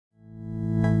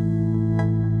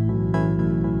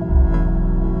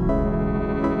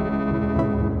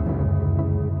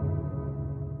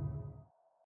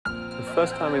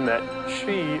first time we met,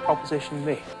 she oppositioned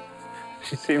me.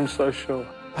 She seemed so sure.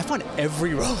 I find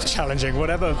every role challenging,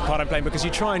 whatever part I'm playing, because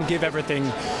you try and give everything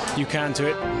you can to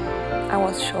it. I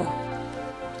was sure.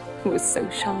 I was so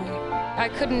shy. I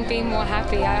couldn't be more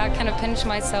happy. I kind of pinch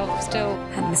myself still.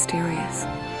 And mysterious.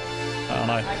 And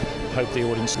I hope the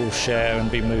audience will share and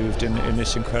be moved in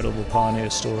this incredible pioneer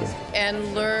story.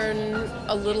 And learn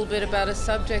a little bit about a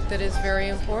subject that is very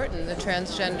important, the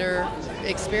transgender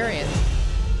experience.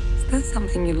 Is there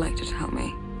something you'd like to tell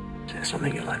me? Is there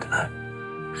something you'd like to know?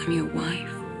 I'm your wife.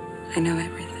 I know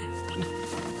everything.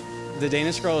 The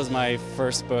Danish Girl is my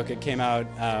first book. It came out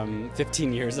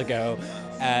 15 years ago,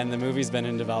 and the movie's been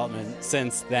in development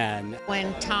since then.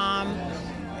 When Tom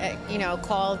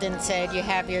called and said, you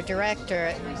have your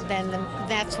director, then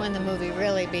that's when the movie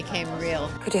really became real.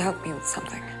 Could you help me with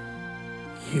something?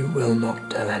 You will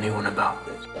not tell anyone about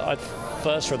this. I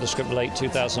first read the script late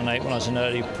 2008 when I was in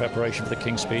early preparation for the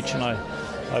King's Speech, and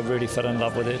I really fell in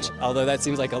love with it. Although that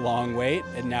seems like a long wait,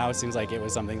 it now seems like it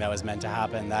was something that was meant to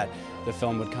happen, that the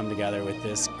film would come together with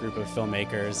this group of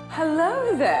filmmakers.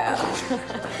 Hello there.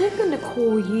 We're going to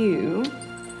call you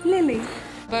Lily.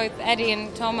 Both Eddie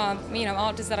and Tom are,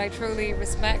 artists that I truly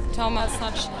respect. Tom has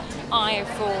such eye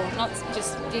for not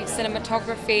just the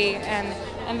cinematography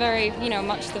and very,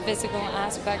 much the physical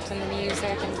aspect and the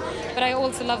music. But I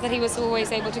also love that he was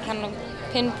always able to kind of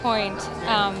pinpoint,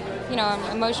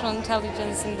 emotional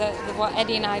intelligence and what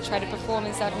Eddie and I try to perform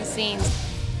in certain scenes.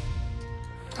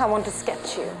 I want to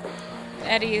sketch you.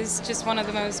 Eddie is just one of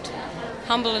the most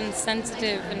humble and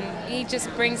sensitive, and he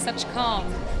just brings such calm,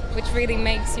 which really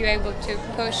makes you able to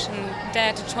push and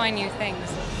dare to try new things.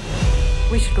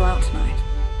 We should go out tonight.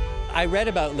 I read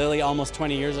about Lily almost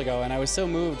 20 years ago, and I was so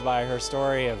moved by her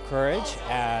story of courage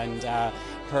and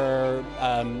her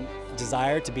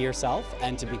desire to be herself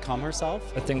and to become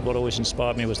herself. I think what always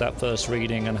inspired me was that first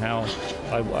reading and how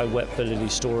I wept for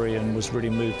Lily's story and was really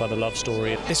moved by the love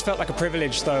story. This felt like a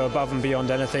privilege, though, above and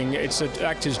beyond anything. It's an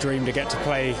actor's dream to get to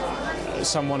play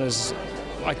someone as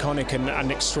iconic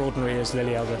and extraordinary as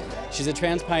Lily Elder. She's a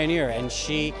trans pioneer, and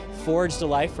she forged a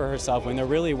life for herself when there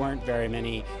really weren't very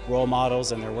many role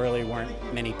models and there really weren't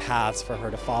many paths for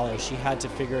her to follow. She had to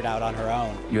figure it out on her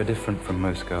own. You're different from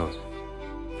most girls.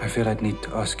 I feel I'd need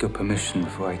to ask your permission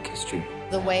before I kissed you.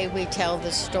 The way we tell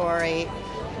the story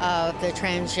of the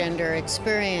transgender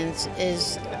experience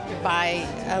is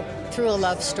through a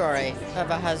love story of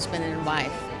a husband and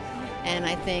wife. And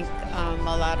I think a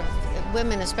lot of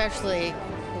women especially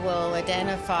will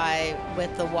identify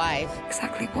with the wife.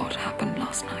 Exactly what happened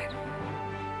last night?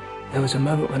 There was a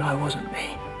moment when I wasn't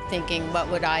me. Thinking, what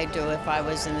would I do if I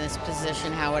was in this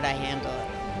position? How would I handle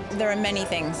it? There are many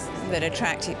things that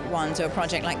attract one to a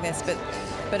project like this,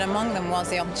 but among them was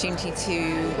the opportunity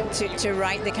to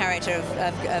write the character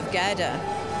of Gerda,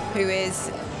 who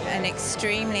is an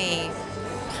extremely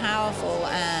powerful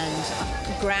and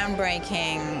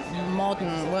groundbreaking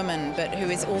modern woman, but who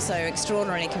is also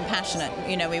extraordinarily compassionate.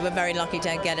 We were very lucky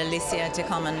to get Alicia to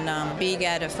come and be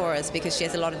Gerda for us because she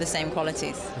has a lot of the same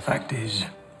qualities. The fact is,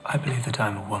 I believe that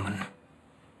I'm a woman.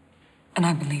 And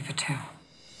I believe it too.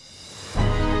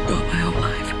 You're my whole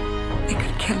life. They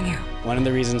could kill you. One of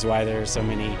the reasons why there are so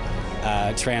many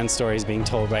trans stories being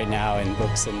told right now in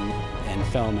books and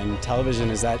film and television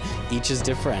is that each is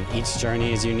different, each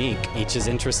journey is unique, each is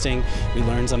interesting, we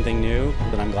learn something new,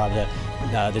 but I'm glad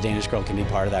that the Danish Girl can be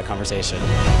part of that conversation.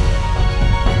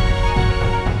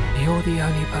 You're the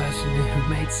only person who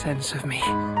made sense of me.